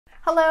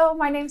Hello,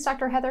 my name is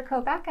Dr. Heather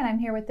Kovac, and I'm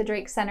here with the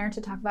Drake Center to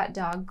talk about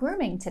dog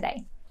grooming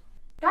today.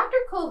 Dr.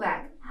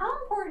 Kovac, how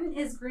important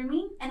is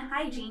grooming and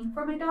hygiene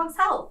for my dog's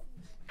health?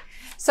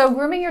 So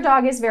grooming your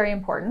dog is very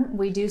important.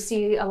 We do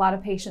see a lot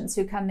of patients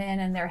who come in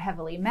and they're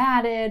heavily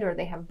matted or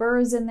they have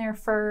burrs in their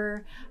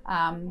fur,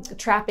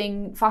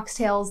 trapping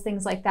foxtails,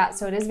 things like that.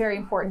 So it is very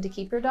important to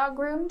keep your dog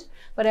groomed,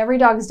 but every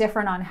dog is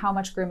different on how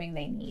much grooming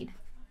they need.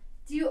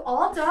 Do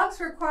all dogs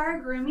require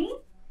grooming?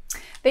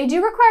 They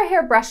do require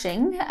hair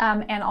brushing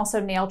and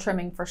also nail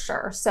trimming for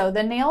sure. So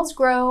the nails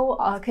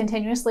grow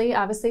continuously,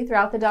 obviously,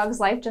 throughout the dog's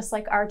life, just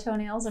like our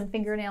toenails and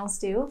fingernails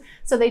do.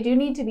 So they do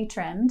need to be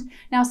trimmed.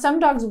 Now, some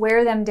dogs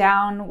wear them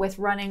down with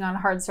running on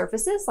hard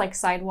surfaces like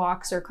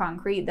sidewalks or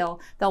concrete. They'll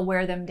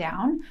wear them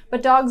down.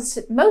 But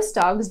most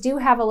dogs do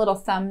have a little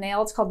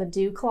thumbnail. It's called the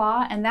dew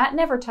claw, and that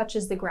never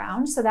touches the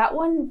ground. So that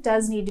one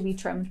does need to be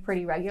trimmed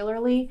pretty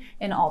regularly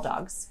in all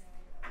dogs.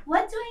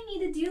 What do I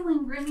need to do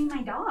when grooming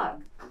my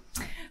dog?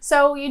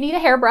 So you need a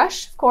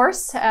hairbrush, of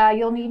course.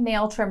 You'll need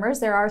nail trimmers.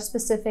 There are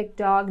specific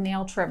dog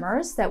nail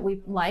trimmers that we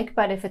like,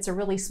 but if it's a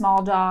really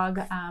small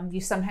dog,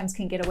 you sometimes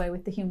can get away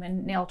with the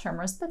human nail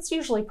trimmers. That's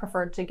usually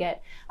preferred to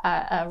get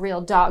a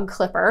real dog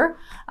clipper.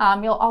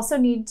 You'll also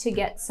need to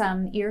get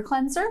some ear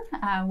cleanser.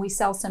 We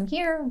sell some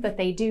here, but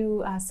they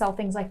do sell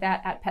things like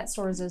that at pet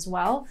stores as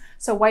well.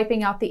 So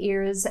wiping out the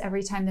ears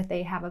every time that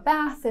they have a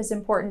bath is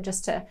important,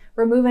 just to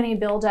remove any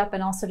buildup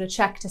and also to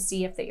check to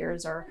see if the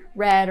ears are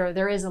red or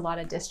there is a lot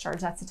of discharge.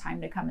 That's the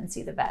time to come and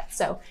see the vet.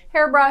 So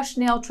hairbrush,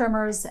 nail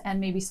trimmers, and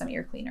maybe some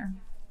ear cleaner.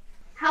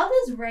 How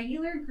does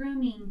regular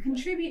grooming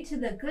contribute to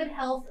the good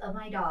health of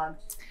my dog?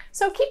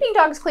 So keeping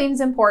dogs clean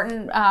is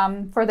important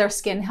for their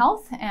skin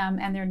health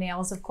and their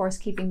nails, of course,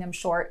 keeping them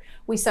short.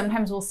 We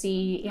sometimes will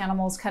see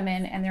animals come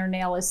in and their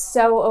nail is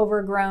so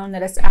overgrown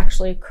that it's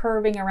actually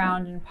curving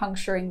around and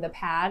puncturing the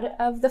pad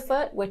of the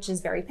foot, which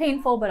is very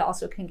painful, but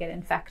also can get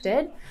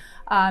infected.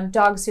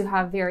 Dogs who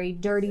have very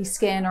dirty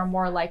skin are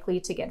more likely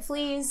to get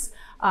fleas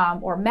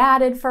or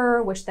matted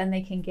fur, which then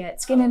they can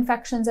get skin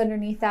infections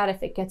underneath that.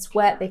 If it gets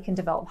wet, they can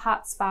develop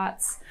hot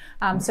spots.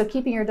 So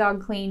keeping your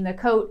dog clean, the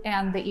coat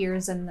and the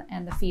ears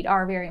and the feet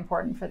are very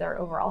important for their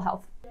overall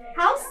health.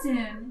 How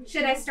soon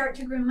should I start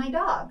to groom my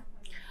dog?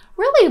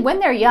 Really, when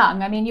they're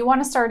young. I mean, you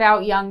want to start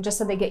out young just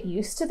so they get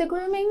used to the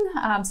grooming,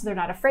 so they're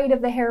not afraid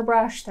of the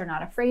hairbrush, they're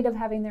not afraid of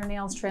having their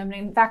nails trimmed.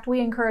 In fact, we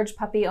encourage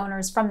puppy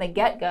owners from the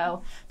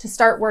get-go to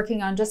start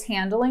working on just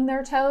handling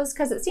their toes,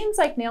 because it seems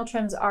like nail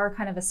trims are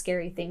kind of a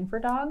scary thing for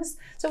dogs.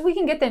 So if we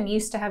can get them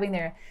used to having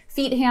their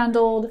feet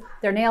handled,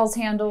 their nails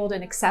handled,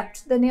 and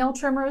accept the nail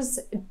trimmers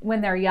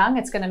when they're young,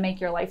 it's going to make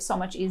your life so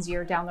much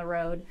easier down the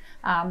road,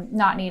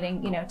 not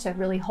needing, to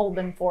really hold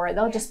them for it.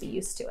 They'll just be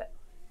used to it.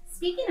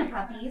 Speaking of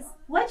puppies,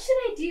 what should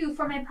I do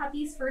for my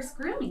puppy's first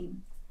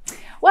grooming?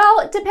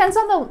 Well, it depends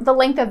on the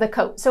length of the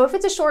coat. So if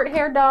it's a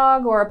short-haired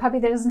dog or a puppy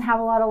that doesn't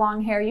have a lot of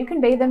long hair, you can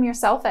bathe them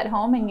yourself at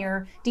home in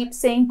your deep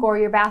sink or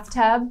your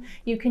bathtub.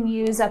 You can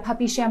use a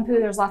puppy shampoo.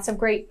 There's lots of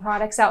great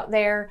products out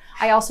there.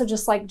 I also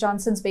just like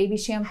Johnson's baby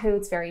shampoo.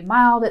 It's very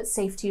mild. It's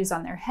safe to use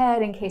on their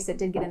head. In case it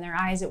did get in their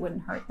eyes, it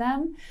wouldn't hurt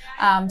them.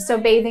 So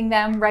bathing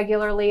them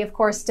regularly, of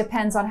course,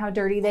 depends on how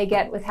dirty they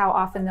get with how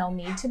often they'll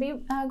need to be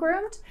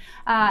groomed.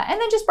 And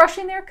then just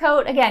brushing their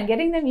coat. Again,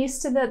 getting them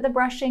used to the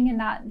brushing and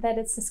not that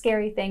it's a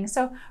scary thing.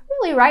 So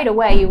really right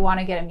away, you want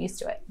to get them used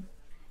to it.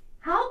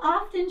 How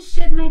often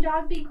should my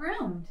dog be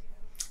groomed?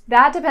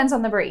 That depends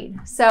on the breed.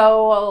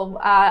 So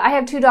I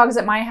have 2 dogs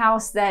at my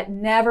house that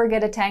never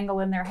get a tangle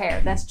in their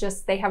hair. That's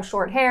just, they have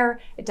short hair,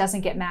 it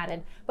doesn't get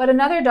matted. But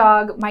another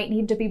dog might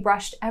need to be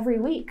brushed every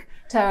week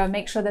to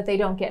make sure that they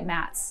don't get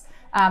mats.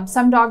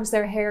 Some dogs,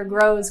 their hair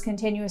grows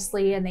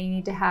continuously and they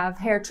need to have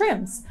hair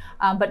trims,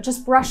 but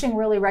just brushing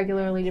really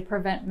regularly to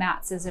prevent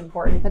mats is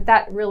important. But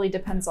that really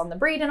depends on the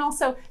breed and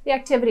also the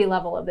activity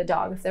level of the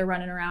dog. If they're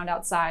running around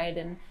outside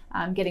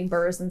and getting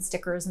burrs and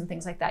stickers and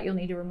things like that, you'll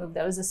need to remove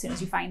those as soon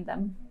as you find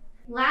them.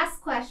 Last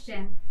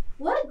question.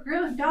 What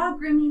dog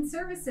grooming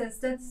services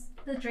does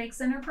the Drake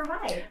Center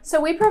provide?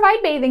 So we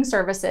provide bathing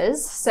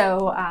services.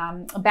 So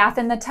a bath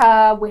in the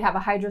tub. We have a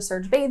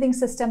HydroSurge bathing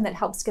system that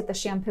helps get the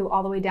shampoo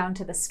all the way down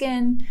to the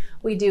skin.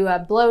 We do a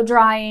blow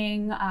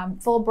drying,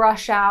 full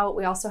brush out.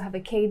 We also have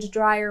a cage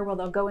dryer where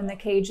they'll go in the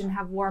cage and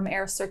have warm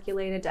air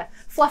circulated to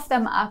fluff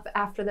them up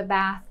after the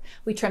bath.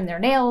 We trim their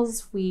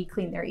nails. We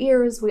clean their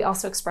ears. We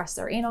also express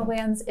their anal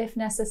glands if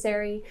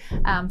necessary.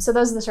 So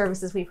those are the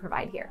services we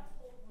provide here.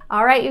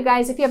 All right, you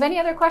guys, if you have any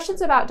other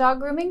questions about dog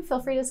grooming, feel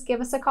free to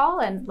give us a call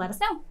and let us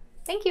know.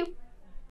 Thank you.